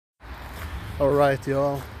Alright,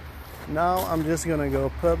 y'all. Now I'm just gonna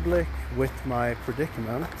go public with my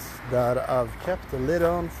predicament that I've kept a lid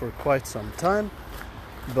on for quite some time,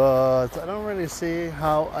 but I don't really see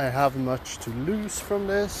how I have much to lose from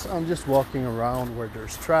this. I'm just walking around where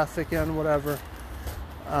there's traffic and whatever.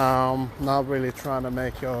 Not really trying to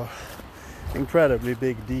make a incredibly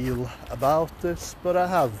big deal about this, but I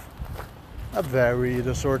have a varied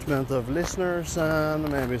assortment of listeners and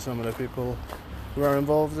maybe some of the people who are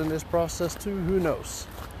involved in this process too, who knows.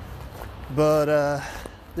 But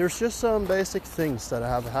there's just some basic things that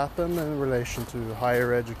have happened in relation to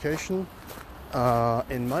higher education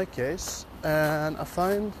in my case, and I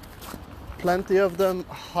find plenty of them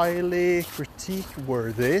highly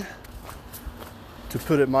critique-worthy, to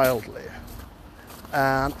put it mildly.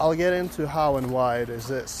 And I'll get into how and why this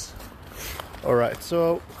is. Alright,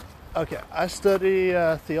 so I study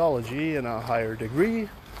theology in a higher degree.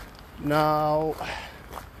 Now,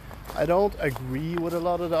 I don't agree with a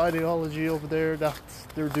lot of the ideology over there that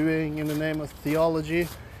they're doing in the name of theology.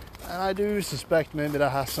 And I do suspect maybe that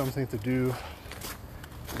has something to do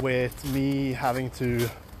with me having to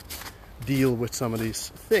deal with some of these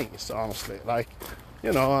things, honestly. Like,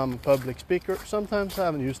 I'm a public speaker. Sometimes I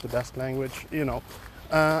haven't used the best language,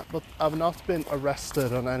 but I've not been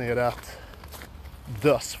arrested on any of that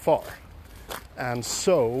thus far. And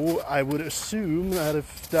so I would assume that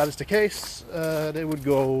if that is the case, they would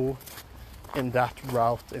go in that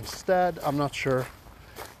route instead. I'm not sure.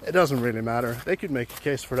 It doesn't really matter. They could make a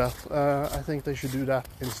case for that. I think they should do that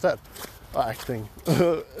instead of acting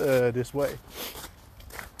this way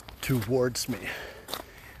towards me.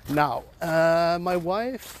 Now, my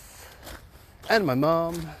wife and my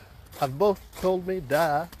mom have both told me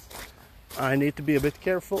that I need to be a bit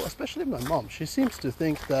careful, especially my mom. She seems to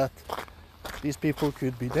think that these people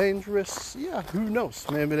could be dangerous. Yeah, who knows?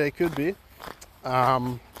 Maybe they could be.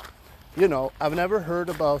 I've never heard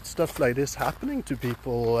about stuff like this happening to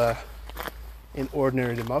people in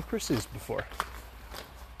ordinary democracies before.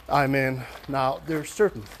 I mean, now there's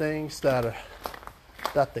certain things that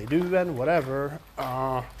they do and whatever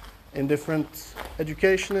in different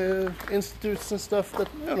educational institutes and stuff that,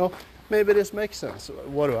 maybe this makes sense.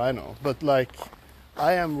 What do I know? But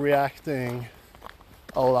I am reacting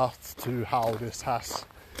a lot to how this has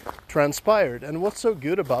transpired. And what's so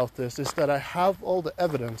good about this is that I have all the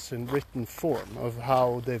evidence in written form of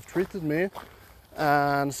how they've treated me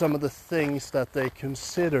and some of the things that they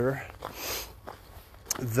consider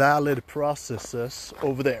valid processes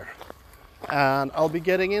over there. And I'll be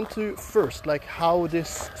getting into first how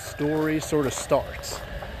this story sort of starts.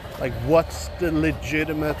 What's the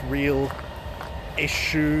legitimate real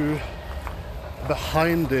issue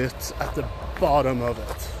behind it at the bottom of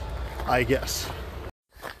it, I guess.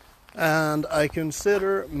 And I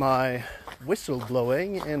consider my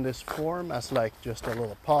whistleblowing in this form as just a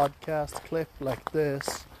little podcast clip like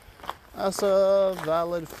this as a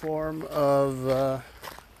valid form of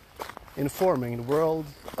informing the world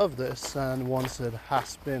of this. And once it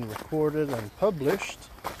has been recorded and published,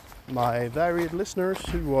 my varied listeners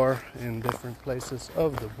who are in different places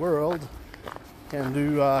of the world can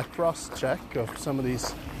do a cross-check of some of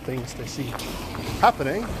these things they see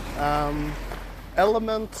happening.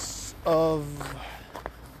 Elements of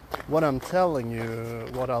what I'll tell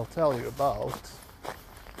you about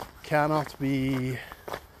cannot be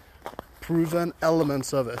proven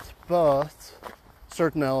elements of it, but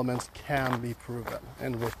certain elements can be proven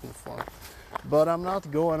in written form. But I'm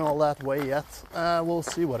not going all that way yet. We'll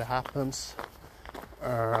see what happens.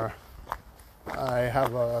 I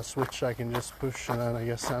have a switch I can just push and then I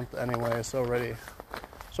get sent anyway. It's already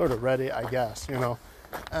sort of ready, I guess,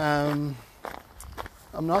 I'm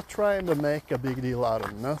not trying to make a big deal out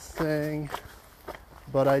of nothing,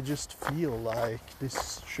 but I just feel like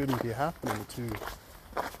this shouldn't be happening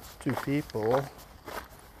to people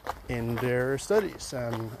in their studies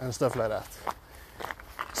and stuff like that.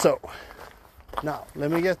 So, now,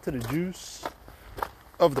 let me get to the juice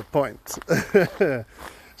of the point.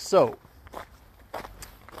 So,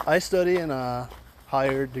 I study in a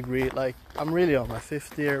higher degree. I'm really on my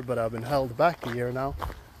 5th year, but I've been held back a year now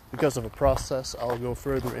because of a process I'll go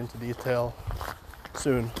further into detail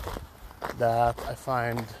soon that I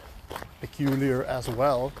find peculiar as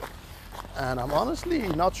well. And I'm honestly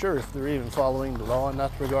not sure if they're even following the law in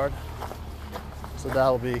that regard. So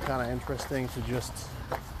that'll be kind of interesting to just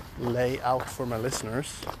lay out for my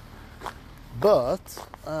listeners. But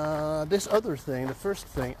this other thing, the first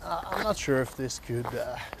thing, I'm not sure if this could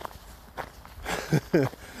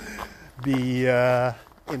be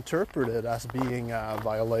interpreted as being a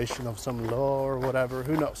violation of some law or whatever.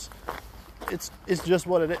 Who knows? it's just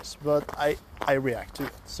what it is. But I react to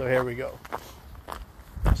it. So here we go.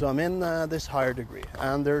 So I'm in this higher degree,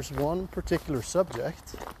 and there's one particular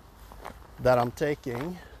subject that I'm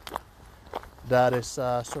taking that is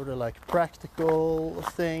sort of like practical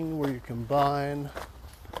thing where you combine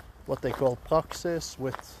what they call praxis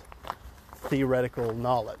with theoretical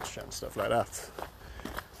knowledge and stuff like that.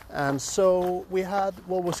 And so we had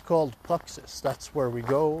what was called praxis. That's where we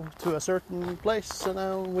go to a certain place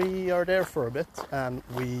and we are there for a bit and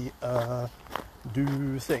we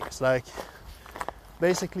do things like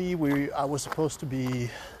basically I was supposed to be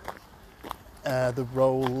the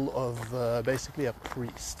role of basically a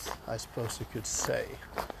priest, I suppose you could say.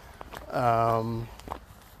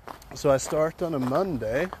 So I start on a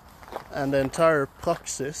Monday, and the entire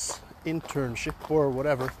praxis, internship or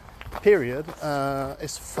whatever period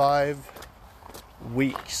is 5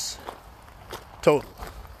 weeks total.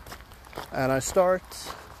 And I start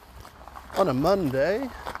on a Monday,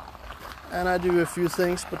 and I do a few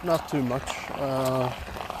things, but not too much.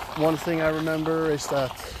 One thing I remember is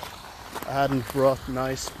that I hadn't brought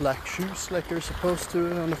nice black shoes like you're supposed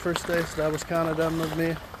to on the first day, so that was kind of dumb of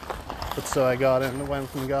me. But so I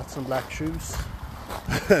went and got some black shoes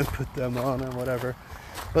and put them on and whatever.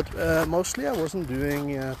 But mostly I wasn't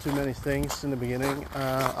doing too many things in the beginning.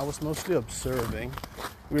 I was mostly observing.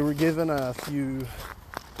 We were given a few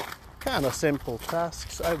kind of simple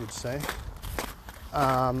tasks, I would say.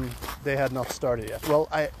 They had not started yet. Well,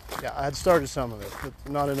 I had started some of it, but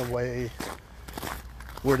not in a way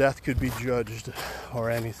where that could be judged or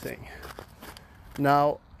anything.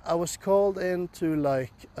 Now, I was called into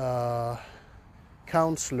like a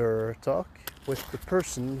counselor talk with the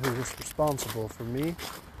person who was responsible for me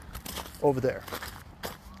over there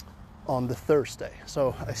on the Thursday.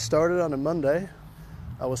 So I started on a Monday.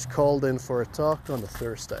 I was called in for a talk on the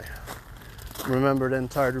Thursday. Remember, the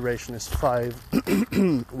entire duration is 5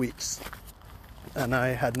 weeks. And I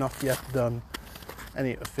had not yet done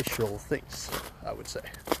any official things, I would say.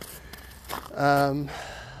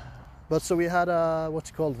 But so we had a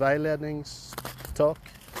what's called veiledningstalk,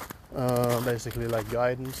 basically like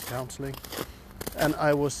guidance, counseling. And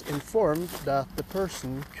I was informed that the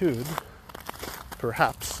person could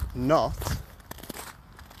perhaps not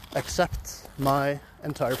accept my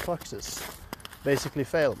entire praxis, basically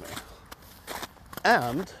fail me.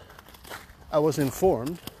 And I was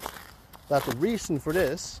informed that the reason for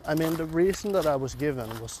this, the reason that I was given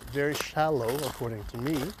was very shallow, according to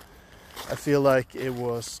me. I feel like it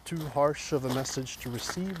was too harsh of a message to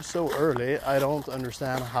receive so early. I don't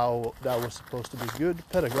understand how that was supposed to be good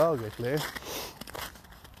pedagogically.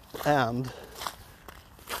 And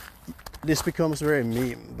this becomes very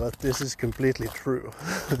meme, but this is completely true.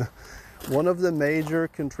 One of the major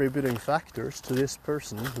contributing factors to this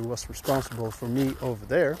person who was responsible for me over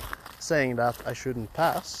there saying that I shouldn't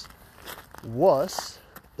pass was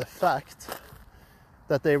the fact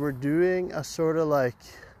that they were doing a sort of like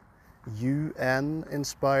UN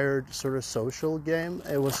inspired sort of social game.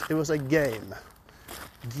 It was a game,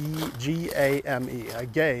 G-A-M-E, a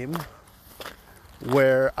game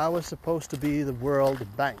where I was supposed to be the World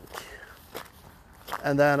Bank.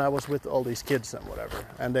 And then I was with all these kids and whatever,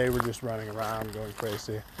 and they were just running around going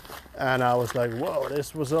crazy. And I was like, whoa,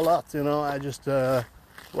 this was a lot, I just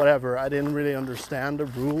whatever. I didn't really understand the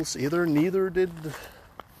rules either. Neither did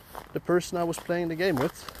the person I was playing the game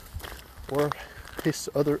with or his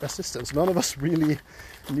other assistants. None of us really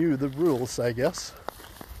knew the rules, I guess.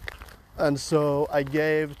 And so I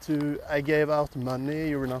gave out money.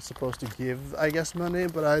 You were not supposed to give, I guess, money,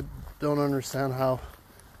 but I don't understand how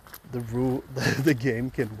the game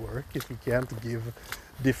can work if you can't give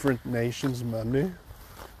different nations money.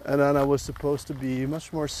 And then I was supposed to be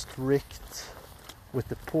much more strict with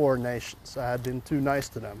the poor nations. I had been too nice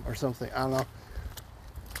to them or something, I don't know.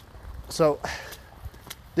 So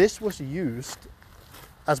this was used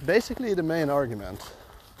as basically the main argument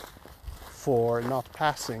for not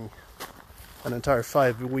passing an entire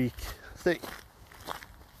 5-week thing.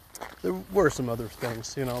 There were some other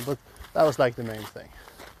things, but that was like the main thing.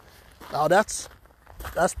 Now that's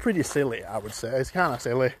pretty silly, I would say. It's kind of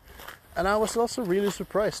silly. And I was also really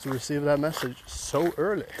surprised to receive that message so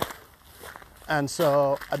early. And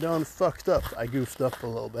so I done fucked up. I goofed up a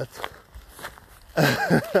little bit.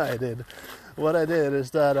 I did. What I did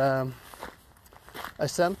is that I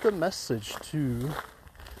sent a message to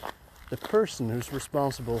the person who's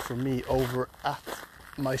responsible for me over at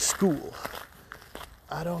my school.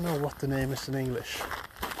 I don't know what the name is in English,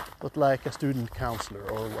 but like a student counselor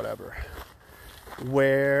or whatever,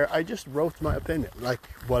 where I just wrote my opinion, like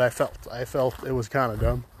what I felt. I felt it was kind of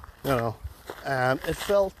dumb, And I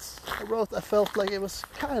felt like it was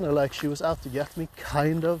kind of like she was out to get me,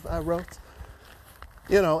 I wrote.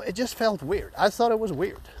 It just felt weird. I thought it was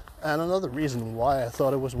weird. And another reason why I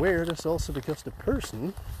thought it was weird is also because the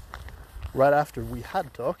person, right after we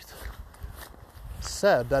had talked,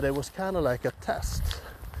 said that it was kind of like a test.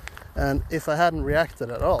 And if I hadn't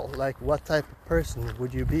reacted at all, like, what type of person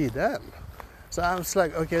would you be then? So I was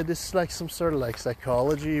like, okay, this is like some sort of like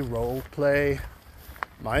psychology, role play,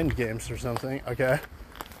 mind games or something, okay?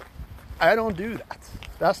 I don't do that.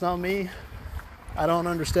 That's not me. I don't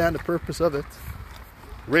understand the purpose of it,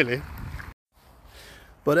 really.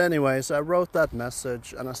 But anyways, I wrote that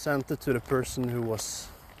message and I sent it to the person who was,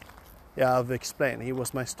 I've explained, he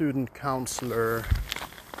was my student counselor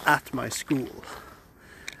at my school.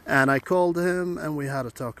 And I called him and we had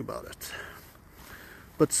a talk about it.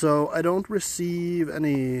 But so I don't receive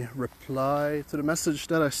any reply to the message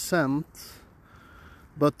that I sent,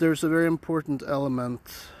 but there's a very important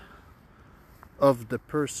element of the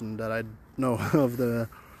person that I know, of the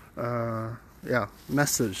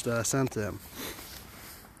message that I sent to him,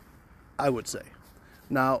 I would say.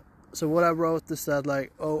 Now, so what I wrote is that,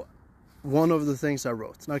 like, one of the things I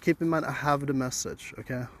wrote. Now keep in mind, I have the message,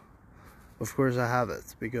 okay? Of course I have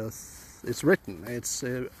it, because it's written. It's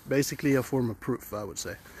basically a form of proof, I would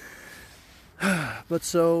say. But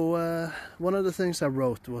so, one of the things I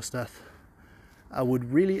wrote was that I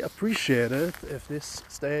would really appreciate it if this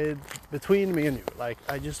stayed between me and you. Like,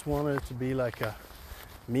 I just wanted it to be like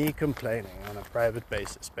me complaining on a private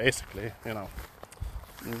basis, basically,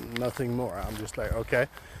 nothing more. I'm just like, okay.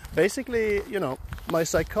 Basically, my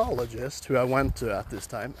psychologist, who I went to at this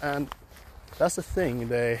time, and that's the thing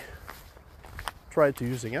they tried to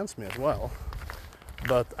use against me as well.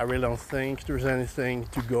 But I really don't think there's anything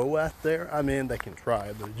to go at there. I mean, they can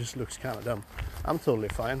try, but it just looks kind of dumb. I'm totally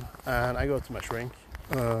fine, and I go to my shrink,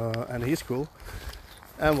 and he's cool,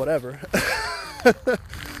 and whatever.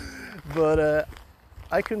 But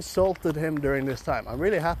I consulted him during this time. I'm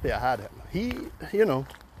really happy I had him. He,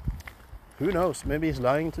 who knows, maybe he's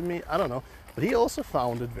lying to me, I don't know. But he also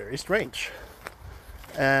found it very strange.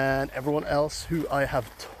 And everyone else who I have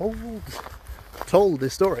told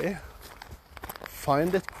this story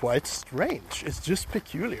find it quite strange. It's just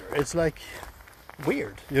peculiar. It's like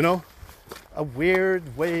weird, a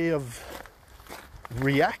weird way of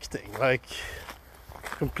reacting, like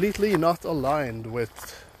completely not aligned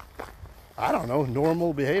with, I don't know,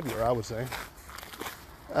 normal behavior, I would say.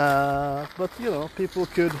 But people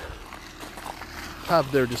could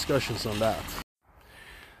have their discussions on that.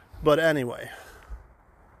 But anyway,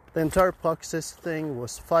 the entire praxis thing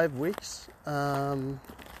was 5 weeks.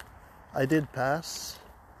 I did pass.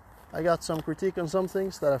 I got some critique on some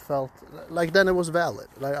things that I felt like then it was valid.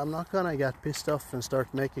 Like, I'm not gonna get pissed off and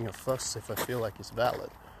start making a fuss if I feel like it's valid.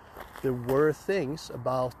 There were things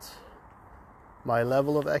about my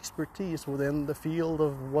level of expertise within the field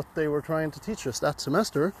of what they were trying to teach us that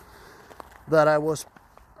semester that I was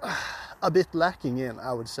a bit lacking in,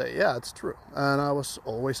 I would say. Yeah, it's true. And I was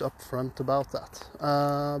always upfront about that.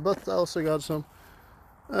 But I also got some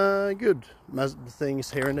good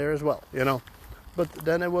things here and there as well, But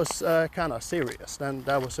then it was kind of serious. Then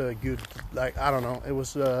that was a good, it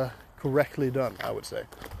was correctly done, I would say.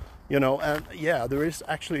 And yeah, there is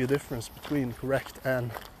actually a difference between correct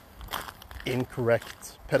and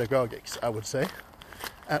incorrect pedagogics, I would say.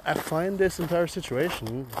 And I find this entire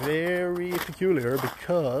situation very peculiar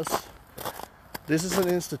because this is an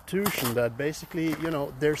institution that basically,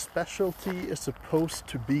 their specialty is supposed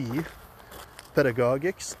to be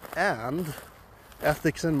pedagogics and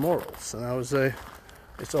ethics and morals. And I would say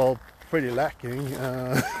it's all pretty lacking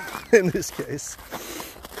in this case.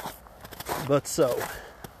 But so,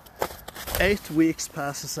 8 weeks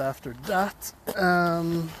passes after that.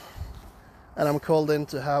 And I'm called in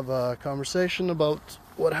to have a conversation about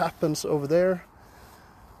what happens over there,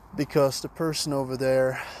 because the person over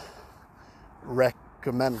there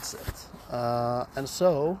recommends it. And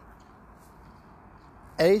so,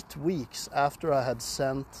 8 weeks after I had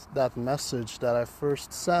sent that message that I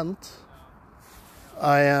first sent,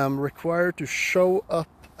 I am required to show up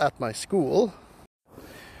at my school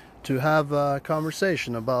to have a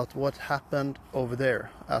conversation about what happened over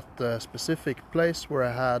there at the specific place where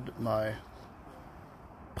I had my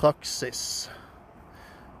praxis.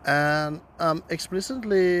 And I'm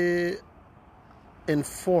explicitly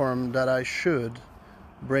informed that I should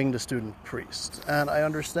bring the student priest. And I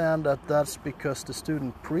understand that that's because the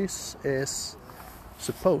student priest is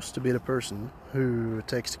supposed to be the person who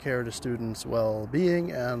takes care of the students'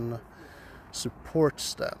 well-being and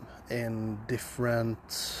supports them in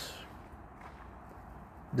different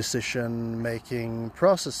decision-making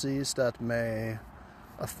processes that may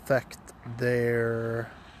affect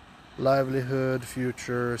their livelihood,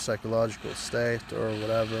 future, psychological state, or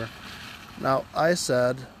whatever. Now, I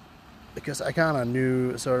said, because I kind of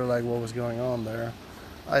knew sort of like what was going on there,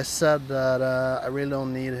 I said that I really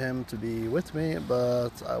don't need him to be with me,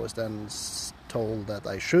 but I was then told that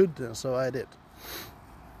I should, and so I did.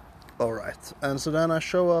 Alright, and so then I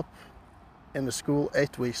show up in the school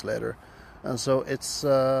 8 weeks later, and so it's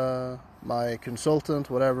my consultant,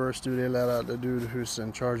 whatever, studieleder, the dude who's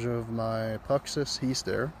in charge of my praxis, he's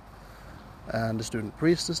there, and the student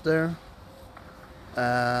priest is there,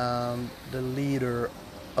 and the leader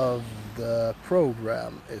of the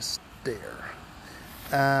program is there.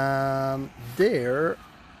 And they're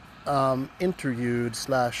interviewed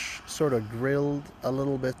 / sort of grilled a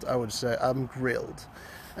little bit, I would say. I'm grilled.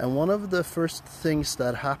 And one of the first things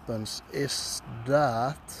that happens is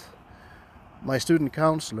that my student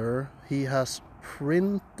counselor, he has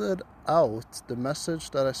printed out the message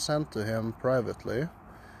that I sent to him privately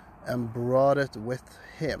and brought it with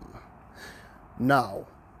him. Now,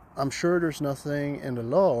 I'm sure there's nothing in the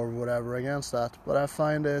law or whatever against that, but I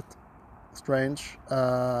find it strange.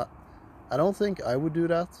 I don't think I would do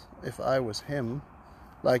that if I was him.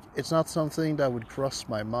 Like, it's not something that would cross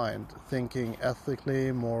my mind, thinking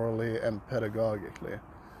ethically, morally, and pedagogically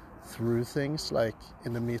through things, like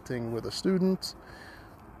in the meeting with a student.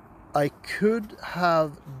 I could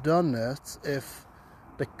have done it if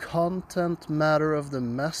the content matter of the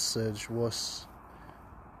message was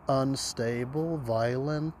unstable,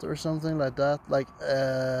 violent, or something like that.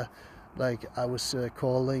 Like I was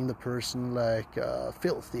calling the person like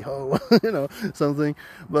filthy hoe, something.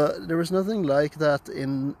 But there was nothing like that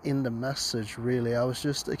in the message, really. I was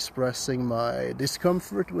just expressing my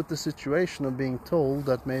discomfort with the situation of being told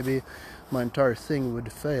that maybe my entire thing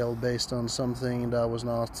would fail based on something that was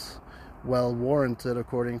not well warranted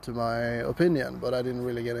according to my opinion. But I didn't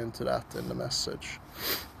really get into that in the message.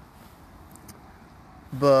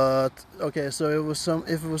 But okay, so if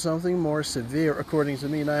it was something more severe, according to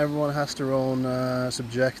me, now everyone has their own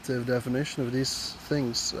subjective definition of these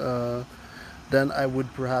things, then I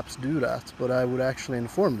would perhaps do that, but I would actually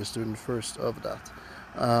inform the student first of that.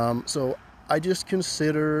 So I just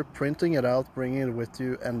consider printing it out, bringing it with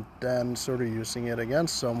you, and then sort of using it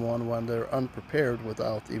against someone when they're unprepared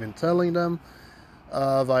without even telling them.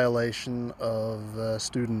 A violation of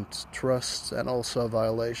student trust, and also a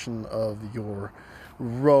violation of your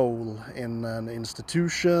role in an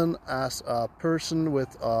institution as a person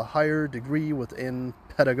with a higher degree within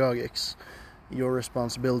pedagogics. Your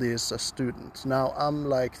responsibility as a student. Now, I'm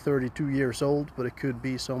like 32 years old, but it could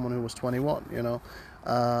be someone who was 21,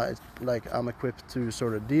 It's like I'm equipped to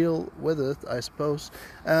sort of deal with it, I suppose.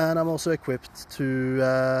 And I'm also equipped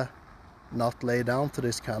to not lay down to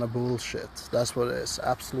this kind of bullshit. That's what it is,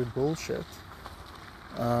 absolute bullshit.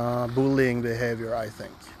 Bullying behavior, I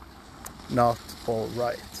think. Not all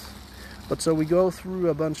right. But so we go through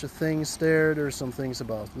a bunch of things there. There's some things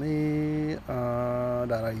about me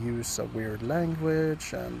that I use a weird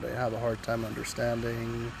language, and they have a hard time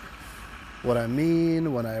understanding what I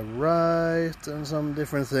mean when I write, and some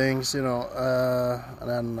different things, and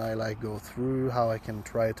then I go through how I can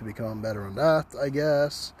try to become better on that, I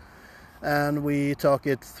guess. And we talk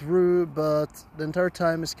it through, but the entire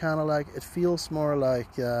time is kind of like, it feels more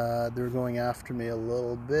like they're going after me a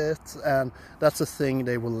little bit, and that's a thing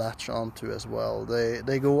they will latch onto as well.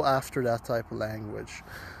 They go after that type of language,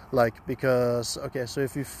 because, okay, so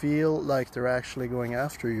if you feel like they're actually going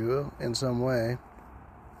after you in some way,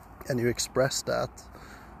 and you express that,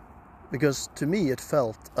 because to me it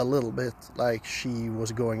felt a little bit like she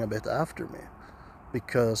was going a bit after me,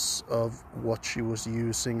 because of what she was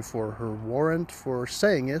using for her warrant for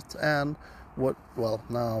saying it, and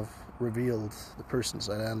now I've revealed the person's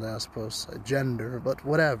identity, I suppose, gender, but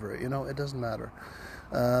whatever, it doesn't matter.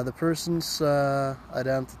 The person's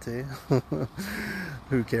identity,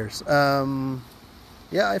 who cares?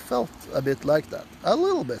 I felt a bit like that, a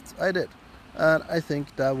little bit, I did, and I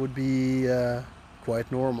think that would be quite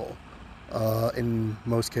normal. In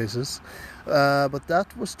most cases, but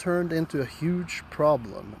that was turned into a huge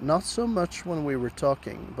problem. Not so much when we were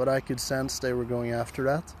talking, but I could sense they were going after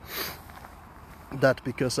that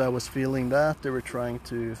because I was feeling that they were trying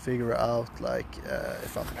to figure out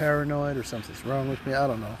if I'm paranoid or something's wrong with me. I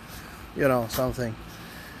don't know, something.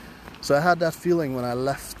 So I had that feeling when I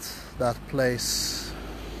left that place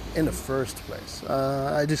in the first place.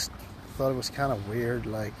 I just thought it was kind of weird.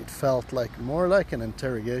 It felt like more like an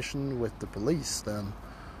interrogation with the police than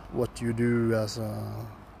what you do as a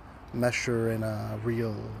measure in a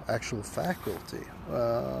real actual faculty,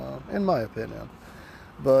 in my opinion.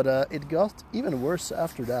 But it got even worse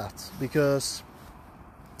after that, because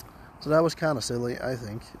so that was kind of silly, I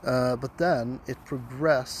think. But then it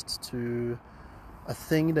progressed to a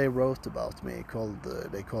thing they wrote about me called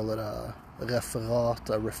they call it a referat,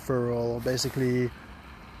 a referral, basically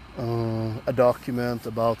a document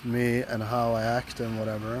about me and how I act and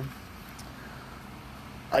whatever.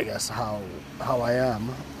 I guess how I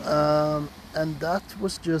am. And that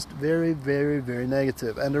was just very, very, very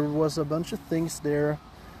negative. And there was a bunch of things there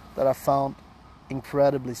that I found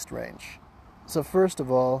incredibly strange. So first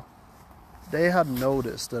of all, they had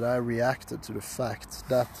noticed that I reacted to the fact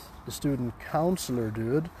that the student counselor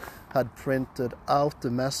dude had printed out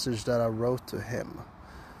the message that I wrote to him.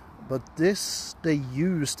 But this they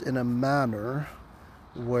used in a manner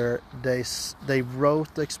where they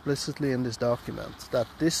wrote explicitly in this document that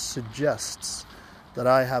this suggests that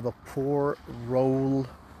I have a poor role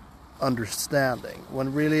understanding,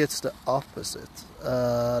 when really it's the opposite.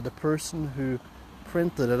 The person who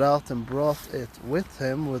printed it out and brought it with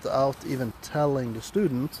him without even telling the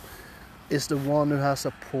student is the one who has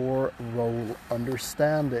a poor role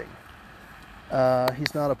understanding.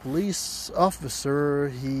 He's not a police officer,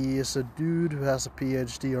 he is a dude who has a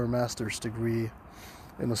PhD or master's degree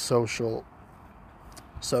in a social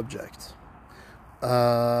subject.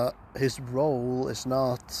 His role is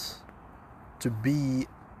not to be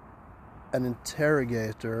an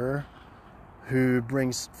interrogator who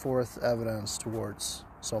brings forth evidence towards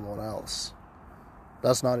someone else.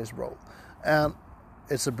 That's not his role. And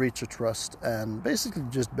it's a breach of trust and basically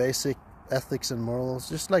just basic ethics and morals,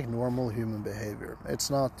 just like normal human behavior. It's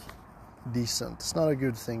not decent. It's not a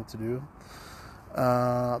good thing to do.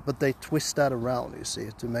 But they twist that around, you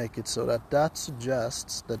see, to make it so that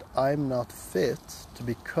suggests that I'm not fit to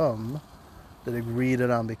become the degree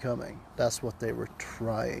that I'm becoming. That's what they were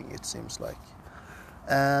trying, it seems like.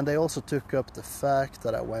 And they also took up the fact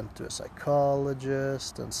that I went to a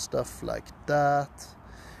psychologist and stuff like that.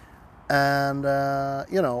 And,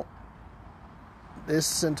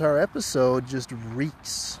 this entire episode just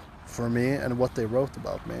reeks for me, and what they wrote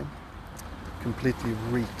about me completely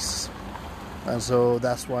reeks. And so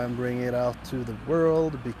that's why I'm bringing it out to the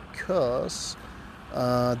world, because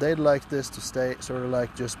they'd like this to stay sort of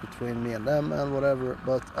like just between me and them and whatever,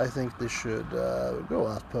 but I think this should go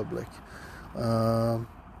out public,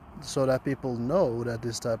 so that people know that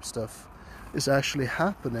this type of stuff is actually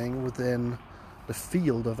happening within the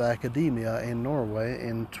field of academia in Norway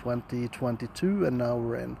in 2022, and now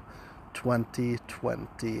we're in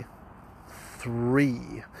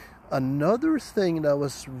 2023. Another thing that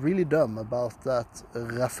was really dumb about that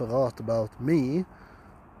referat about me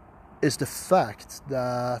is the fact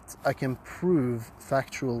that I can prove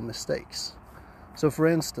factual mistakes. So for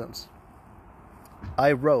instance,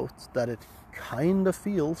 I wrote that it kind of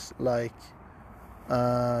feels like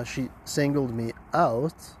she singled me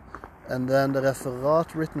out, and then the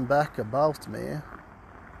referat written back about me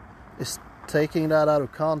is taking that out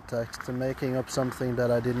of context and making up something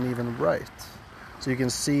that I didn't even write. So you can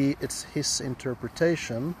see it's his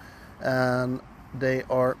interpretation, and they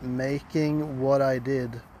are making what I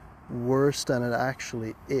did worse than it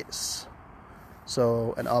actually is.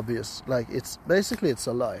 So, an obvious, like, it's basically it's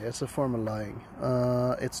a lie. It's a form of lying.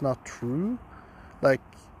 It's not true. Like,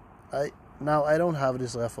 I don't have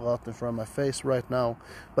this referat in front of my face right now,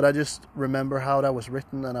 but I just remember how that was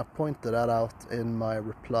written, and I pointed that out in my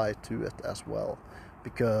reply to it as well,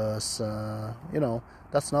 because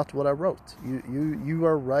that's not what I wrote. You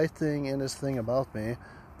are writing in this thing about me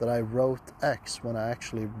that I wrote X when I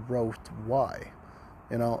actually wrote Y.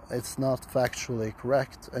 It's not factually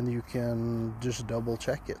correct, and you can just double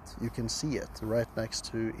check it. You can see it right next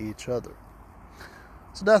to each other.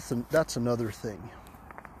 So that's another thing.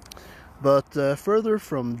 But further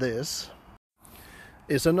from this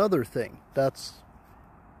is another thing that's,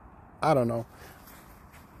 I don't know.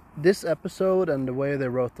 This episode and the way they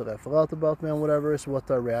wrote the referat about me and whatever is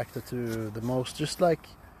what I reacted to the most. Just like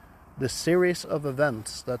the series of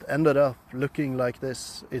events that ended up looking like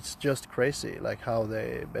this. It's just crazy, like how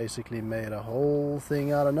they basically made a whole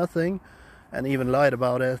thing out of nothing and even lied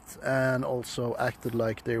about it, and also acted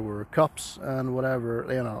like they were cops and whatever,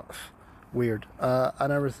 weird. I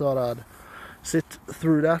never thought I'd sit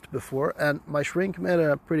through that before, and my shrink made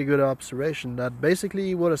a pretty good observation that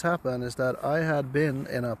basically what has happened is that I had been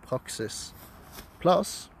in a Praxis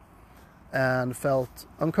Plus and felt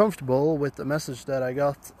uncomfortable with the message that I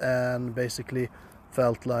got, and basically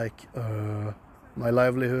felt like my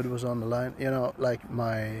livelihood was on the line, like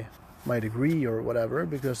my degree or whatever,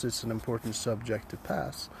 because it's an important subject to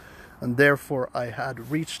pass. And therefore I had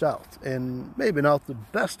reached out in maybe not the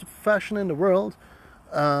best fashion in the world,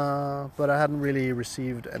 but I hadn't really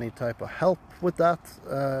received any type of help with that.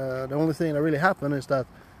 The only thing that really happened is that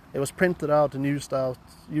it was printed out and used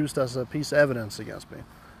as a piece of evidence against me.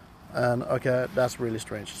 And okay, that's really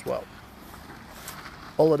strange as well.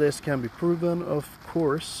 All of this can be proven, of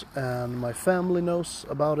course, and my family knows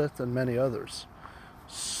about it and many others.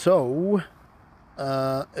 So,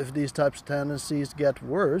 if these types of tendencies get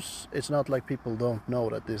worse, it's not like people don't know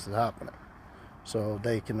that this is happening. So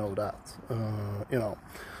they can know that, you know.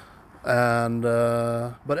 And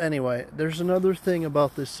but anyway, there's another thing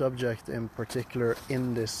about this subject in particular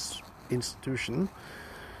in this institution,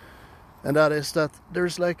 and that is that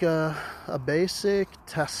there's like a basic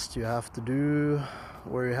test you have to do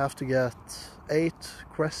where you have to get 8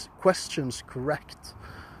 questions correct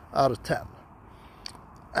out of 10.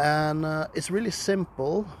 And it's really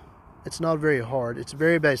simple. It's not very hard. It's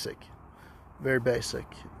very basic. Very basic.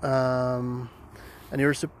 And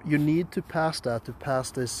you need to pass that to pass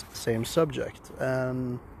this same subject.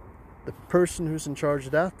 And the person who's in charge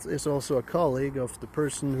of that is also a colleague of the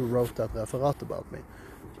person who wrote that referat about me.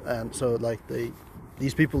 And so like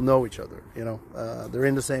these people know each other, you know. They're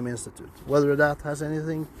in the same institute. Whether that has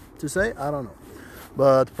anything to say, I don't know.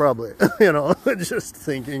 But probably, you know, just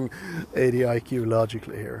thinking 80 IQ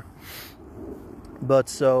logically here. But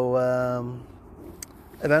so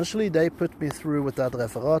eventually they put me through with that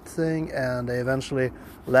referat thing, and they eventually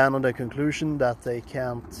land on the conclusion that they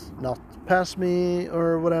can't not pass me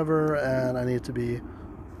or whatever, and I need to be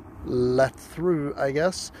let through, I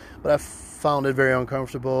guess. But I found it very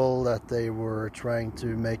uncomfortable that they were trying to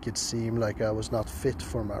make it seem like I was not fit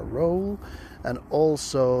for my role, and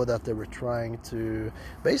also that they were trying to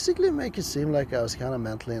basically make it seem like I was kind of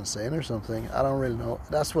mentally insane or something. I don't really know.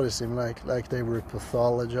 That's what it seemed like they were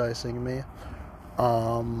pathologizing me,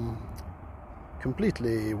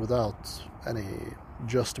 completely without any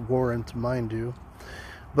just warrant, mind you.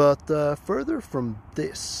 But further from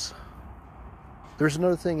this, there's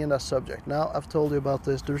another thing in that subject. Now, I've told you about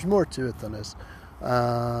this. There's more to it than this.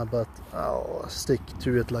 But I'll stick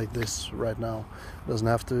to it like this right now. I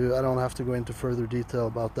don't have to go into further detail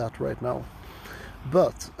about that right now.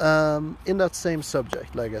 But in that same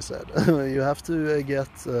subject, like I said, you have to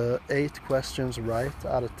get 8 questions right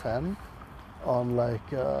out of 10 on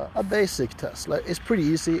like a basic test. Like, it's pretty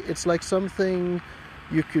easy. It's like something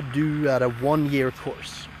you could do at a 1-year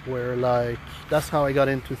course, where like that's how I got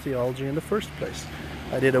into theology in the first place.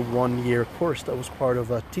 I did a 1-year course that was part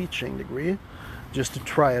of a teaching degree, just to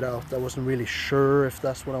try it out. I wasn't really sure if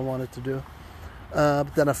that's what I wanted to do,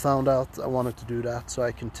 but then I found out I wanted to do that, so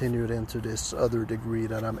I continued into this other degree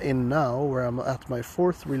that I'm in now, where I'm at my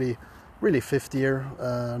 4th, really 5th year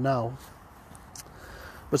now.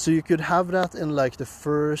 But so you could have that in like the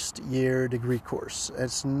 1st year degree course.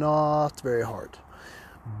 It's not very hard.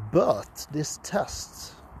 But this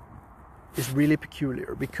test is really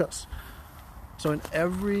peculiar because, so in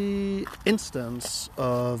every instance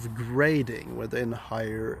of grading within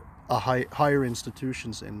higher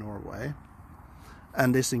institutions in Norway,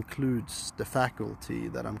 and this includes the faculty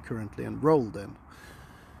that I'm currently enrolled in,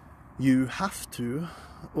 you have to,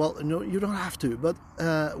 well, no, you don't have to, but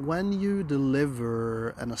when you deliver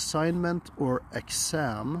an assignment or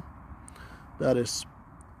exam that is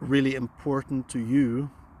really important to you,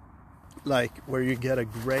 like where you get a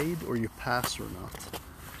grade or you pass or not,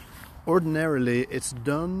 ordinarily it's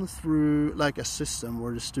done through like a system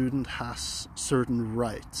where the student has certain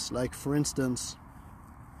rights. Like, for instance,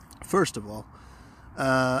 first of all,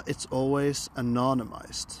 it's always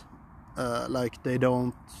anonymized. Like, they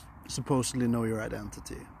don't supposedly know your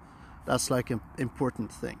identity. That's like an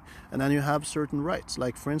important thing. And then you have certain rights.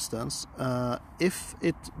 Like, for instance, if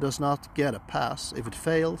it does not get a pass, if it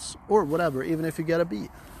fails, or whatever, even if you get a B,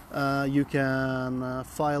 you can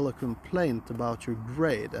file a complaint about your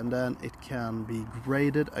grade, and then it can be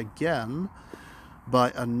graded again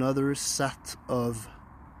by another set of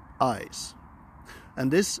eyes. And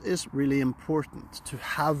this is really important to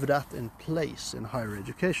have that in place in higher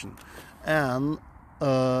education. And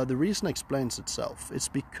the reason explains itself. It's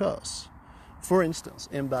because, for instance,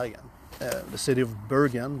 in Bergen, the city of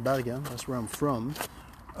Bergen, that's where I'm from,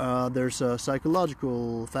 there's a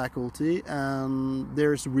psychological faculty, and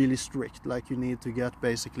there's really strict. Like, you need to get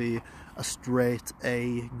basically a straight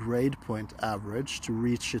A grade point average to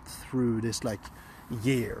reach it through this like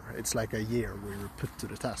year. It's like a year where you're put to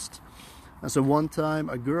the test. And so one time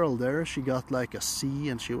a girl there, she got like a C,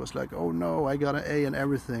 and she was like, oh no, I got an A in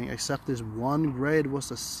everything except this one grade was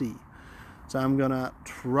a C. So I'm gonna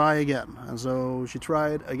try again. And so she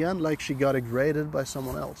tried again, like she got it graded by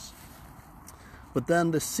someone else. But then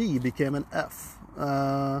the C became an F.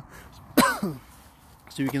 So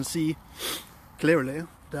you can see clearly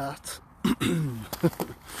that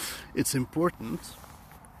it's important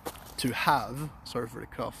to have, sorry for the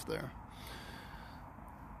cough there,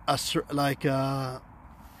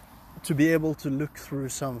 to be able to look through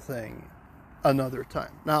something another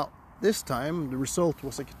time. Now, this time the result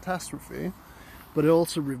was a catastrophe, but it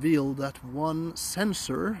also revealed that one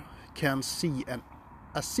sensor can see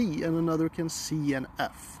a C and another can see an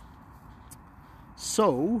F.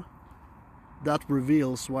 So that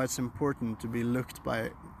reveals why it's important to be looked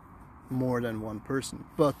by more than one person.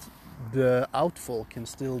 But the outfall can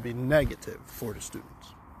still be negative for the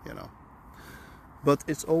students, you know. But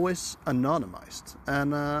it's always anonymized.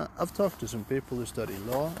 And I've talked to some people who study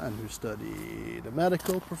law and who study the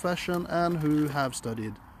medical profession and who have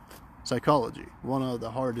studied psychology, one of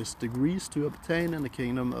the hardest degrees to obtain in the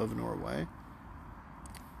Kingdom of Norway.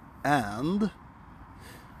 And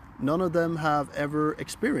none of them have ever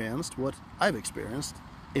experienced what I've experienced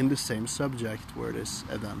in the same subject where this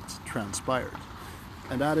event transpired.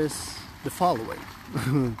 And that is the following.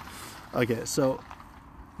 Okay, so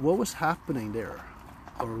what was happening there,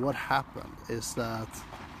 or what happened, is that,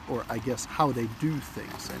 or I guess how they do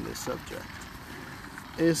things in this subject,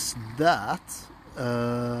 is that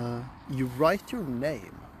you write your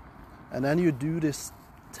name and then you do this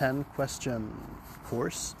 10-question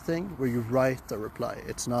course thing where you write a reply.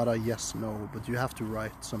 It's not a yes, no, but you have to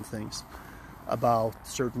write some things about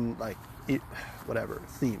certain, like, whatever,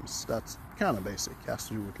 themes. That's kind of basic. It has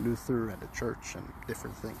to do with Luther and the church and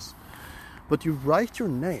different things. But you write your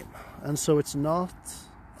name, and so it's not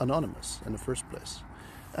anonymous in the first place.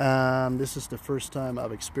 And this is the first time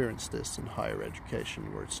I've experienced this in higher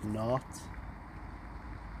education, where it's not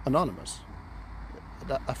anonymous.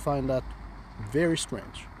 I find that very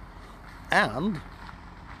strange. And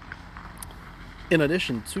in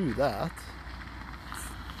addition to that,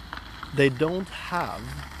 they don't have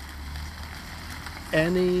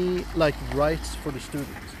any rights for the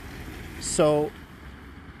students. So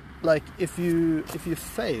if you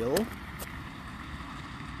fail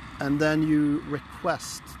and then you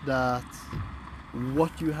request that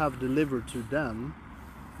what you have delivered to them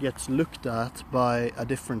gets looked at by a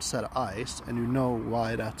different set of eyes, and you know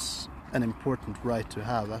why that's an important right to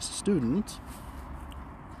have as a student,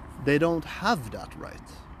 they don't have that right.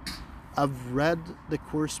 I've read the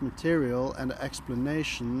course material and the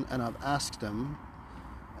explanation, and I've asked them,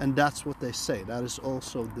 and that's what they say. That is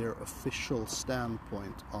also their official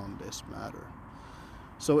standpoint on this matter.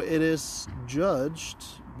 So it is judged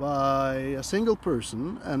by a single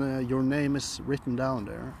person, and your name is written down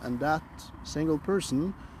there, and that single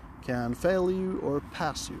person can fail you or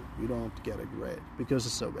pass you. You don't get a grade because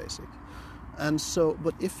it's so basic. And so,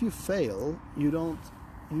 but if you fail,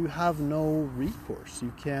 you have no recourse.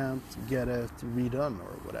 You can't get it redone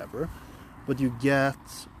or whatever, but you get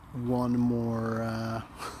one more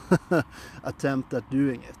attempt at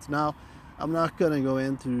doing it. Now, I'm not going to go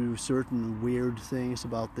into certain weird things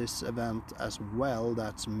about this event as well.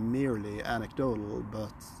 That's merely anecdotal,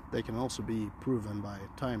 but they can also be proven by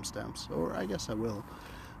timestamps, or I guess I will.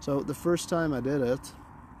 So the first time I did it,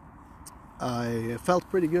 I felt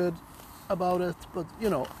pretty good about it, but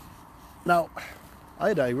now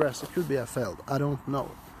I digress. It could be I failed. I don't know.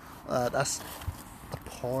 That's a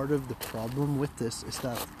part of the problem with this, is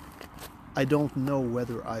that I don't know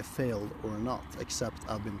whether I failed or not, except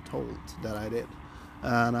I've been told that I did.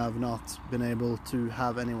 And I've not been able to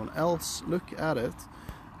have anyone else look at it,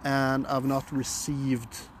 and I've not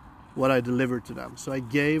received what I delivered to them. So I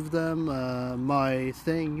gave them my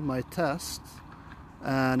test,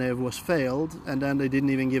 and it was failed, and then they didn't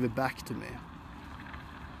even give it back to me.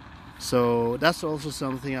 So that's also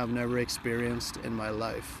something I've never experienced in my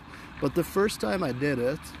life. But the first time I did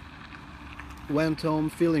it, went home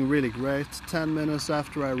feeling really great. 10 minutes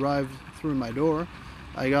after I arrived through my door,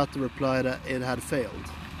 I got the reply that it had failed.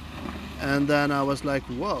 And then I was like,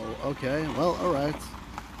 whoa, okay, well, all right.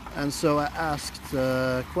 And so I asked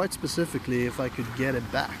quite specifically if I could get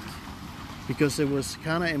it back, because it was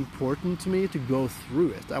kind of important to me to go through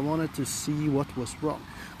it. I wanted to see what was wrong.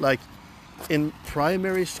 Like in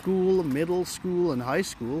primary school, middle school, and high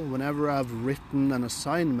school, whenever I've written an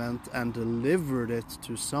assignment and delivered it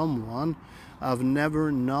to someone, I've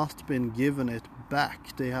never not been given it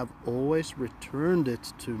back. They have always returned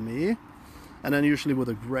it to me, and then usually with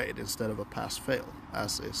a grade instead of a pass-fail,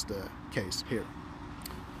 as is the case here.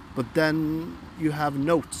 But then you have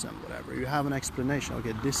notes and whatever. You have an explanation.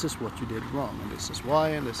 Okay, this is what you did wrong, and this is why,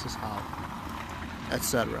 and this is how,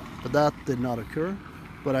 etc. But that did not occur,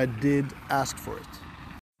 but I did ask for it.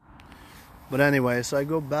 But anyway, so I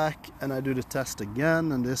go back and I do the test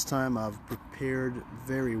again, and this time I've prepared prepared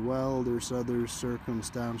very well. There's other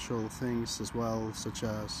circumstantial things as well, such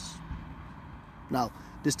as... Now,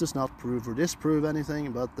 this does not prove or disprove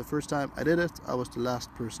anything, but the first time I did it, I was the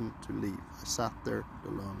last person to leave. I sat there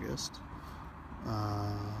the longest.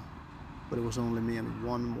 But it was only me and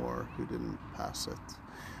one more who didn't pass it.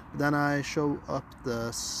 Then I show up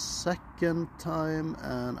the second time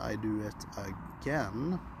and I do it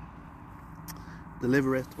again.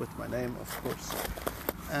 Deliver it with my name, of course.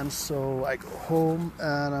 And so I go home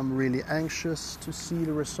and I'm really anxious to see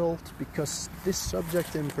the result, because this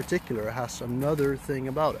subject in particular has another thing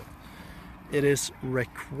about it. It is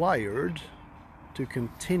required to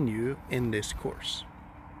continue in this course.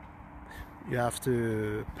 You have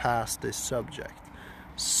to pass this subject.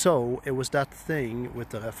 So it was that thing with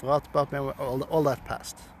the referatpapier, all that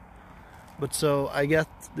passed. But so I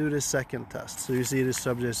do this second test. So you see the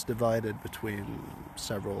subject is divided between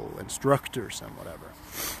several instructors and whatever.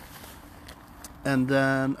 And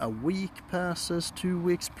then a week passes, 2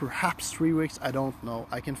 weeks, perhaps 3 weeks, I don't know.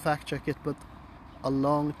 I can fact check it, but a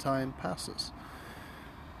long time passes.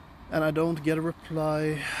 And I don't get a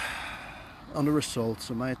reply on the results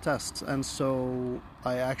of my tests. And so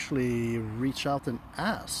I actually reach out and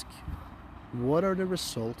ask, what are the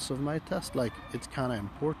results of my test? Like, it's kind of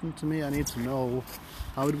important to me. I need to know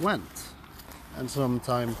how it went. And some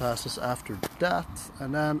time passes after that,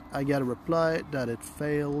 and then I get a reply that it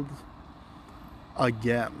failed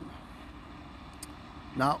again.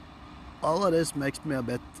 Now, all of this makes me a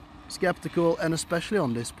bit skeptical, and especially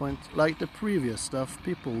on this point, like the previous stuff,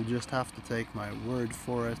 people just have to take my word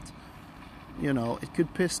for it. You know, it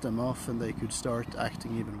could piss them off and they could start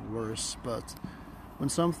acting even worse, but when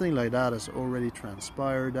something like that has already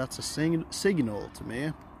transpired, that's a signal to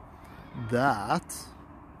me that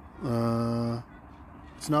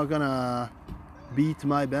it's not gonna be to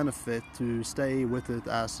my benefit to stay with it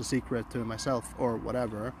as a secret to myself or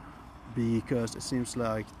whatever, because it seems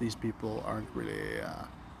like these people aren't really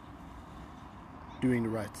doing the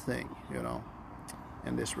right thing, you know,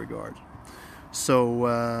 in this regard. So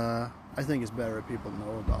I think it's better if people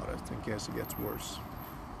know about it in case it gets worse.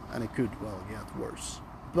 And it could well get worse.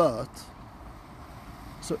 But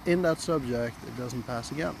so in that subject it doesn't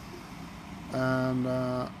pass again. And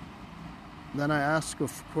then I ask,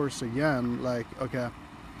 of course, again, like, okay,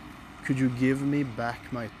 could you give me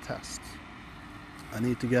back my test? I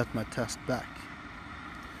need to get my test back.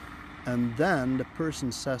 And then the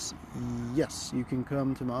person says, yes, you can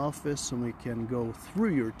come to my office and we can go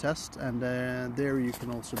through your test, and there you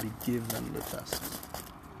can also be given the test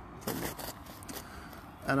from me.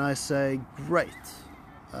 And I say, great,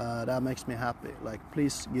 that makes me happy, like,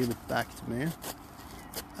 please give it back to me.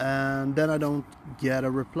 And then I don't get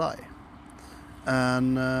a reply.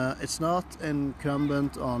 And it's not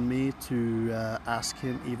incumbent on me to ask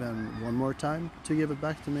him even one more time to give it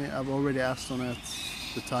back to me. I've already asked on it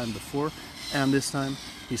the time before, and this time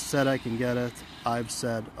he said I can get it. I've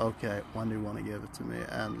said, okay, when do you want to give it to me,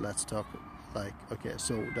 and let's talk, like, okay,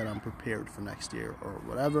 so that I'm prepared for next year or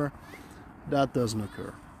whatever. That doesn't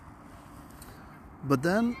occur. But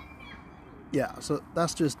then, yeah, so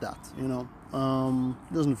that's just that, you know.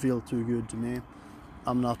 Doesn't feel too good to me.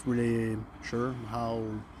 I'm not really sure how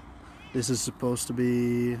this is supposed to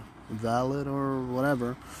be valid or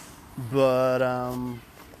whatever. But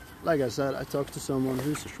like I said, I talked to someone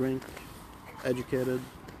who's a shrink, educated.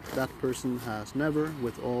 That person has never,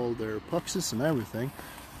 with all their boxes and everything,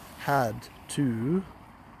 had to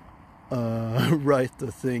write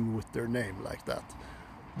the thing with their name like that.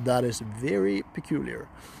 That is very peculiar.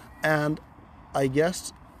 And I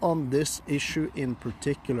guess on this issue in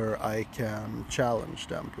particular, I can challenge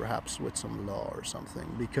them perhaps with some law or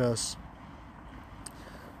something, because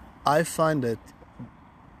I find it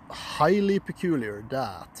highly peculiar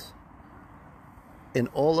that in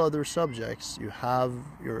all other subjects you have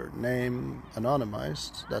your name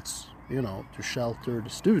anonymized. That's, you know, to shelter the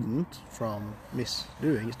student from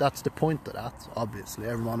misdoing. That's the point of that, obviously,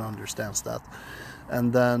 everyone understands that.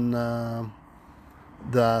 And then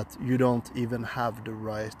that you don't even have the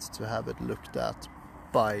right to have it looked at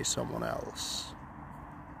by someone else.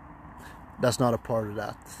 That's not a part of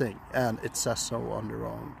that thing, and it says so on their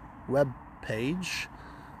own web page.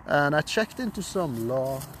 And I checked into some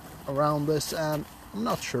law around this, and I'm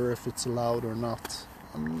not sure if it's allowed or not.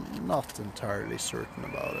 I'm not entirely certain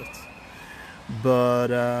about it. But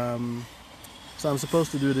so I'm supposed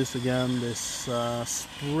to do this again this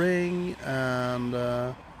spring, and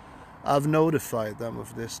I've notified them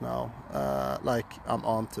of this now. Like, I'm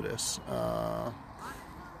on to this.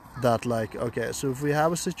 That, like, okay, so if we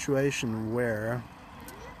have a situation where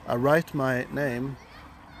I write my name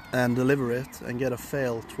and deliver it and get a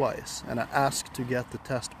fail twice, and I ask to get the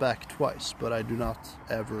test back twice, but I do not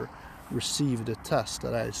ever receive the test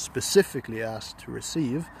that I specifically asked to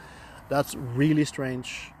receive, that's really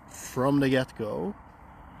strange from the get-go.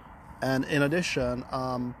 And in addition,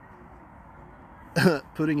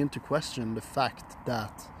 putting into question the fact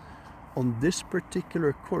that on this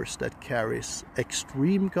particular course that carries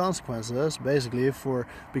extreme consequences, basically,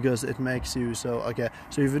 because it makes you so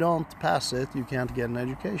if you don't pass it, you can't get an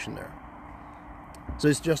education there. So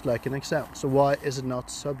it's just like an exam. So why is it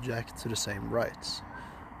not subject to the same rights?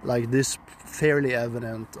 Like, this fairly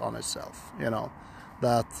evident on itself,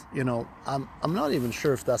 that, I'm not even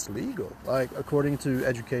sure if that's legal, like according to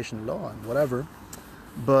education law and whatever.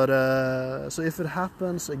 But so if it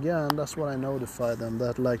happens again, that's what I notify them,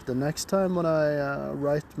 that like the next time when I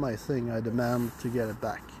write my thing, I demand to get it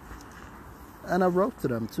back. And I wrote to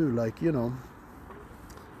them too, like,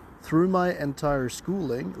 through my entire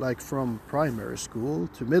schooling, like from primary school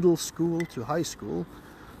to middle school to high school,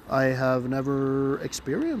 I have never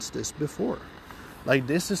experienced this before. Like,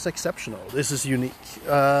 this is exceptional, this is unique.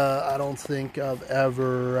 I don't think I've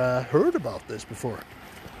ever heard about this before.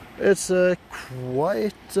 It's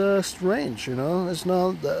quite strange, It's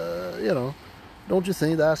not, don't you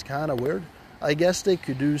think that's kind of weird? I guess they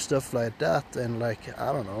could do stuff like that, and like,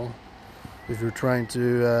 I don't know, if you're trying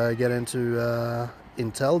to get into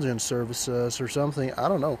intelligence services or something, I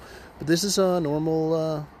don't know. But this is a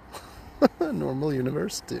normal, normal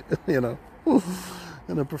university, and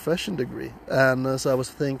a profession degree. And so I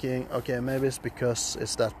was thinking, okay, maybe it's because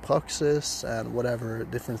it's that praxis and whatever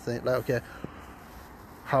different thing. Like, okay,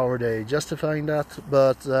 how are they justifying that?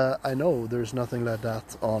 But I know there's nothing like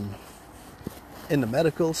that in the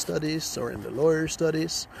medical studies or in the lawyer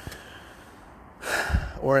studies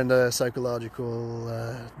or in the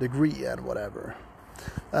psychological degree and whatever.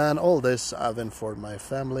 And all this I've informed my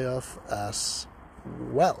family of as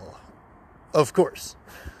well, of course.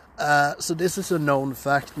 So this is a known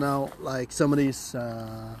fact now, like some of these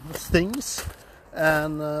things,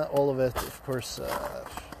 and all of it, of course,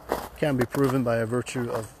 can be proven by a virtue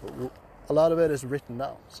of a lot of it is written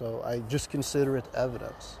down. So I just consider it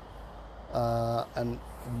evidence, and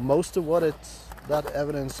most of what that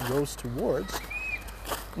evidence goes towards.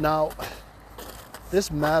 Now,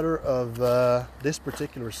 this matter of this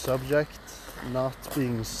particular subject not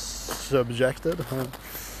being subjected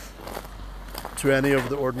to any of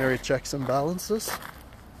the ordinary checks and balances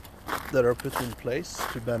that are put in place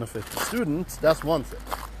to benefit the students, that's one thing.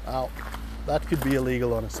 Now, that could be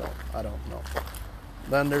illegal on its own, I don't know.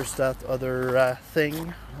 Then there's that other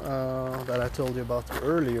thing that I told you about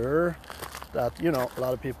earlier, that, a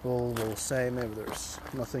lot of people will say maybe there's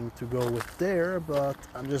nothing to go with there, but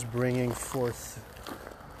I'm just bringing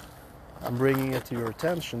it to your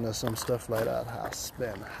attention that some stuff like that has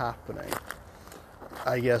been happening.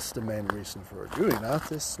 I guess the main reason for doing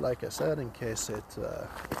that is, like I said, in case it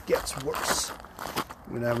gets worse.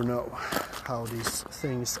 We never know how these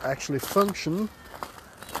things actually function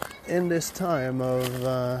in this time of,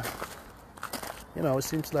 it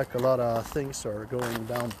seems like a lot of things are going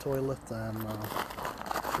down the toilet, and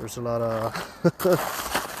there's a lot of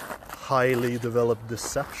highly developed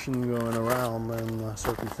deception going around and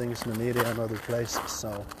certain things in the media and other places.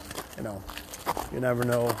 So, you never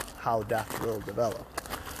know how that will develop.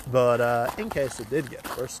 But in case it did get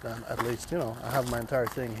worse, then at least, I have my entire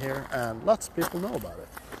thing here and lots of people know about it.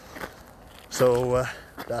 So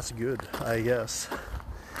that's good, I guess.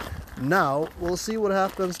 Now, we'll see what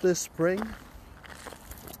happens this spring.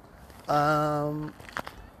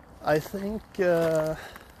 I think now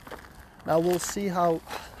we'll see how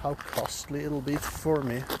costly it'll be for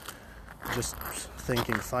me. Just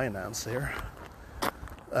thinking finance here.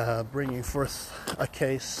 Bringing forth a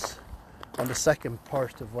case on the second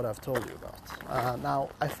part of what I've told you about. Now,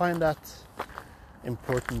 I find that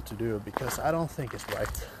important to do because I don't think it's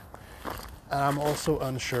right. And I'm also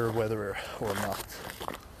unsure whether or not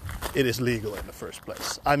it is legal in the first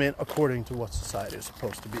place. I mean, according to what society is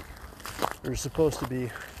supposed to be. There's supposed to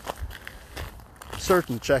be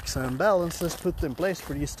certain checks and balances put in place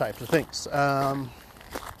for these types of things.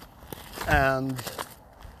 And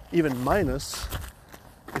even minus,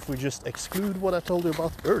 if we just exclude what I told you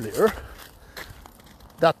about earlier,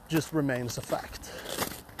 that just remains a fact.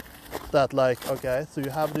 That, like, okay, so you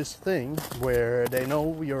have this thing where they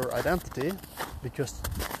know your identity because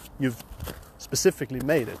you've specifically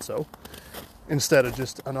made it so, instead of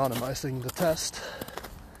just anonymizing the test.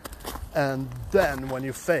 And then when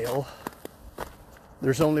you fail,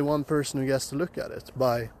 there's only one person who gets to look at it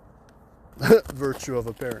by virtue of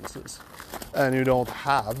appearances. And you don't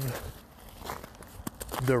have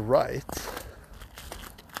the right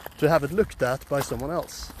to have it looked at by someone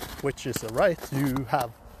else, which is a right you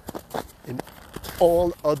have in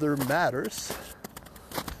all other matters.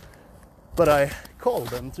 But I called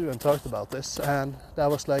them too and talked about this, and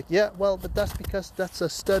that was like, yeah, well, but that's because that's a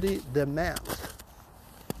study demand.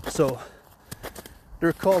 So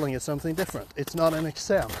they're calling it something different. It's not an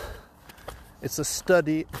exam. It's a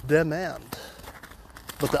study demand.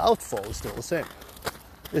 But the outfall is still the same.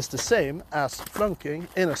 It's the same as flunking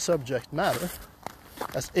in a subject matter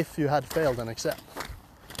as if you had failed an exam.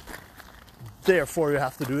 Therefore, you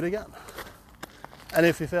have to do it again. And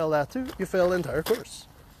if you fail that too, you fail the entire course.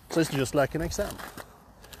 So it's just like an exam.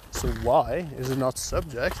 So why is it not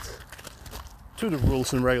subject to the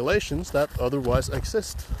rules and regulations that otherwise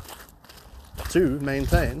exist to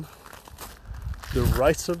maintain the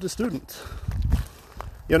rights of the student?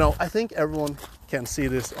 You know, I think everyone can see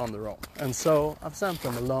this on their own. And so I've sent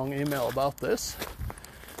them a long email about this.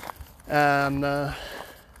 And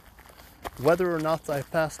whether or not I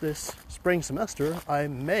pass this spring semester, I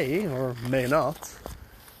may or may not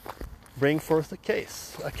bring forth a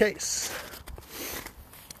case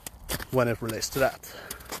when it relates to that.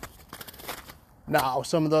 Now,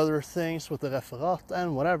 some of the other things with the referat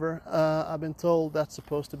and whatever, I've been told that's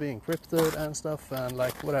supposed to be encrypted and stuff and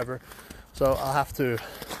like whatever. So I'll have to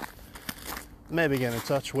maybe get in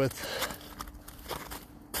touch with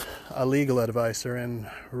a legal advisor in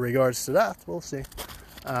regards to that. We'll see.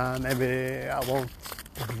 Maybe I won't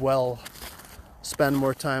spend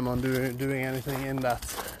more time on doing anything in that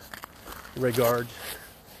regard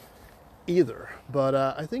either. But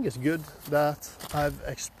I think it's good that I've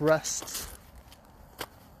expressed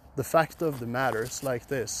the fact of the matters like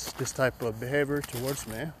this type of behavior towards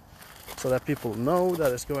me, so that people know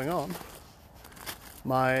that it's going on.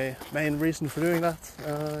 My main reason for doing that,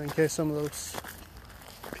 in case some of those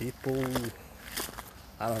people,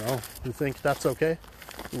 I don't know, who think that's okay,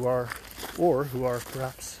 who are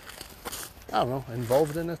perhaps, I don't know,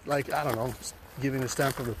 involved in it, like, I don't know, giving a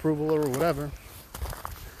stamp of approval or whatever,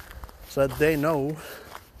 so that they know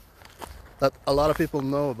that a lot of people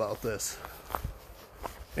know about this,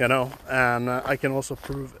 you know, and I can also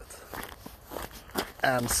prove it.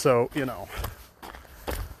 And so, you know,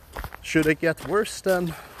 should it get worse,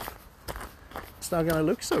 then it's not gonna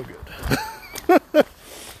look so good.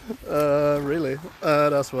 Really,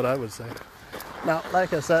 that's what I would say. Now,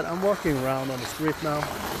 like I said, I'm walking around on the street now,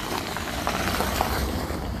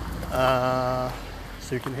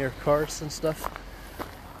 so you can hear cars and stuff.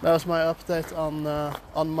 That was my update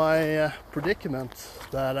on my predicament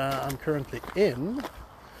that I'm currently in.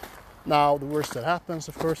 Now, the worst that happens,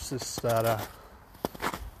 of course, is that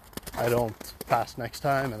I don't pass next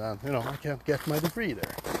time, and then, you know, I can't get my degree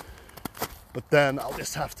there. But then I'll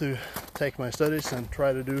just have to take my studies and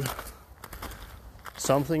try to do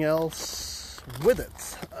something else with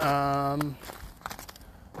it.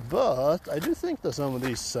 But I do think that some of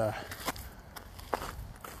these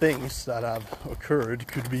things that have occurred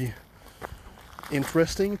could be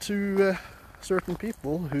interesting to certain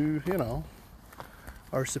people who, you know,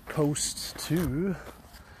 are supposed to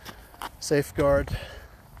safeguard,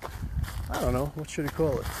 I don't know, what should you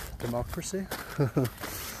call it? Democracy?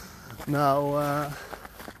 Now,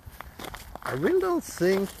 I really don't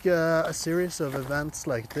think a series of events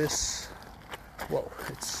like this, whoa,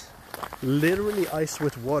 it's literally ice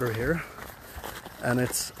with water here, and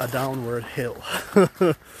it's a downward hill.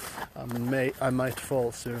 I might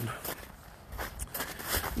fall soon.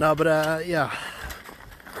 No, but yeah,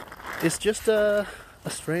 it's just a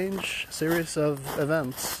strange series of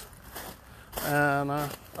events, and I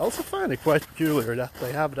also find it quite peculiar that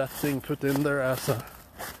they have that thing put in there as a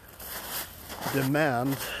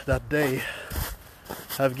demand that they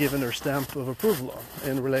have given their stamp of approval on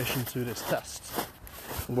in relation to this test,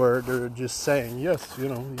 where they're just saying, yes, you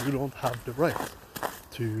know, you don't have the right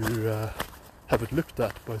to have it looked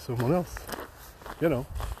at by someone else, you know,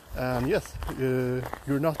 and yes,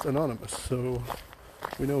 you're not anonymous, so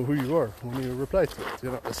we know who you are when you reply to it,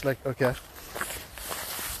 you know. It's like, okay,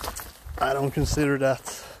 I don't consider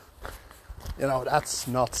that, you know, that's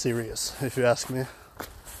not serious, if you ask me.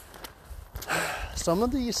 Some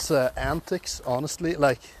of these antics, honestly,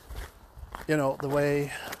 like, you know, the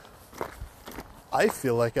way I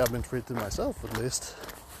feel like I've been treated myself, at least,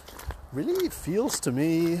 really feels to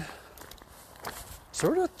me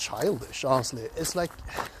sort of childish, honestly. It's like,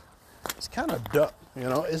 it's kind of dumb, you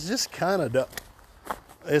know, it's just kind of dumb.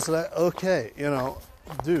 It's like, okay, you know,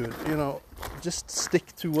 dude, you know, just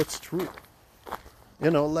stick to what's true.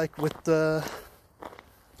 You know, like with the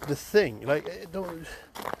thing, like, don't,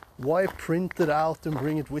 why print it out and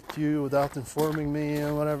bring it with you without informing me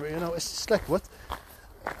and whatever, you know, it's just like, what?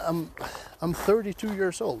 I'm 32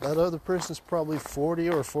 years old. That other person's probably 40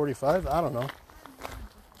 or 45. I don't know.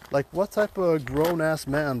 Like, what type of grown-ass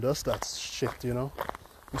man does that shit, you know?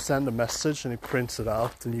 You send a message and he prints it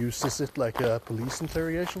out and uses it like a police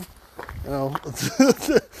interrogation. You know,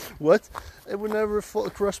 what? It would never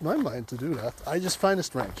cross my mind to do that. I just find it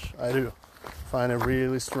strange. I do find it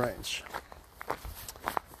really strange.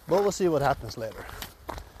 But we'll see what happens later.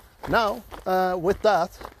 Now, with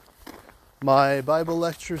that, my Bible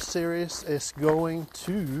lecture series is going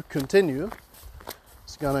to continue.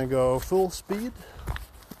 It's gonna go full speed.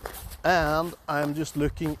 And I'm just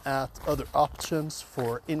looking at other options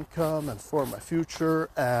for income and for my future.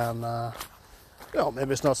 And, you know,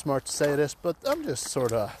 maybe it's not smart to say this, but I'm just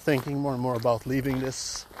sort of thinking more and more about leaving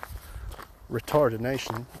this retarded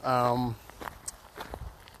nation.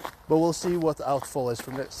 But we'll see what the outfall is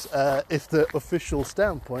from this. If the official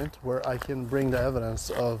standpoint, where I can bring the evidence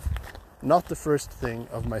of not the first thing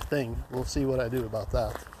of my thing, we'll see what I do about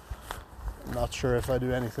that. I'm not sure if I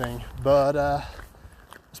do anything, but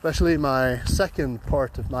especially my second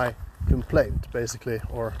part of my complaint, basically,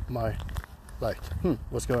 or my, like,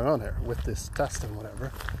 what's going on here with this test and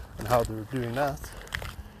whatever, and how they're doing that.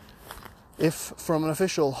 If from an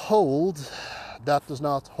official hold, that does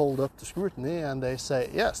not hold up to scrutiny, and they say,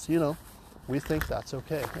 yes, you know, we think that's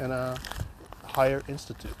okay in a higher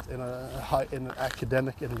institute, in an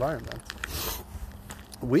academic environment.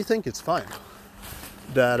 We think it's fine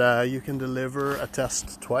that you can deliver a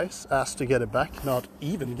test twice, ask to get it back, not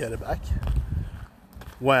even get it back,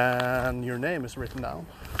 when your name is written down,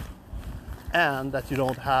 and that you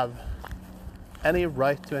don't have any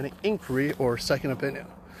right to any inquiry or second opinion.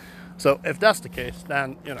 So if that's the case,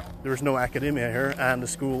 then, you know, there's no academia here and the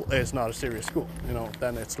school is not a serious school. You know,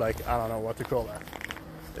 then it's like, I don't know what to call that.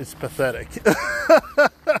 It's pathetic.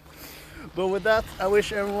 But with that, I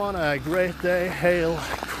wish everyone a great day. Hail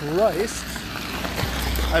Christ.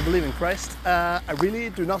 I believe in Christ. I really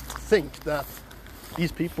do not think that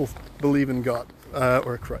these people believe in God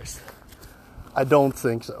or Christ. I don't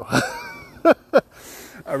think so.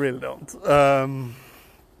 I really don't.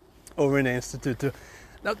 Over in the Institute too.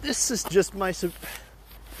 Now, this is just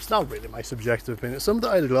it's not really my subjective opinion. Some of the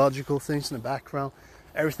ideological things in the background,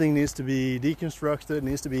 everything needs to be deconstructed, it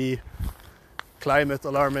needs to be climate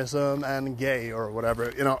alarmism and gay or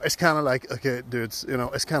whatever. You know, it's kind of like, okay, dudes, you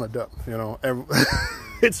know, it's kind of dumb. You know,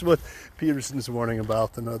 it's what Peterson is warning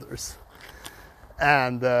about and others.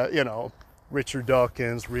 And, you know, Richard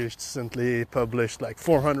Dawkins recently published like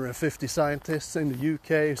 450 scientists in the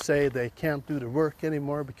UK who say they can't do the work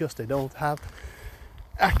anymore because they don't have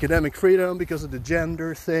academic freedom because of the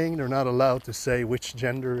gender thing. They're not allowed to say which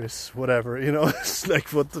gender is whatever, you know. It's like,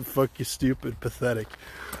 what the fuck, you stupid, pathetic.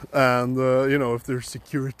 And you know, if there's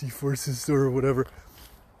security forces or whatever,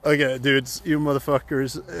 okay, dudes, you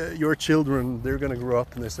motherfuckers, your children, they're gonna grow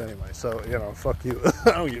up in this anyway, so, you know, fuck you.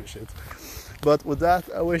 I don't give a shit. But with that,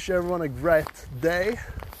 I wish everyone a great day,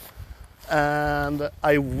 and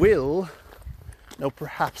I will, no,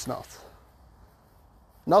 perhaps not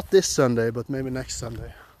this Sunday, but maybe next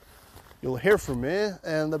Sunday, you'll hear from me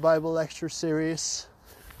in the Bible lecture series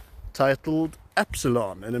titled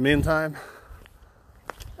Epsilon. In the meantime,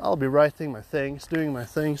 I'll be writing my things, doing my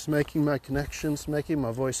things, making my connections, making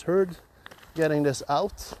my voice heard, getting this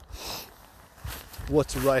out.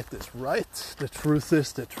 What's right is right. The truth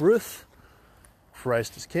is the truth.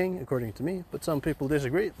 Christ is king, according to me, but some people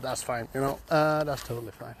disagree. That's fine, you know, that's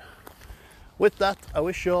totally fine. With that, I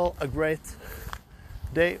wish you all a great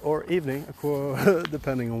day or evening,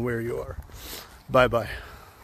 depending on where you are. Bye-bye.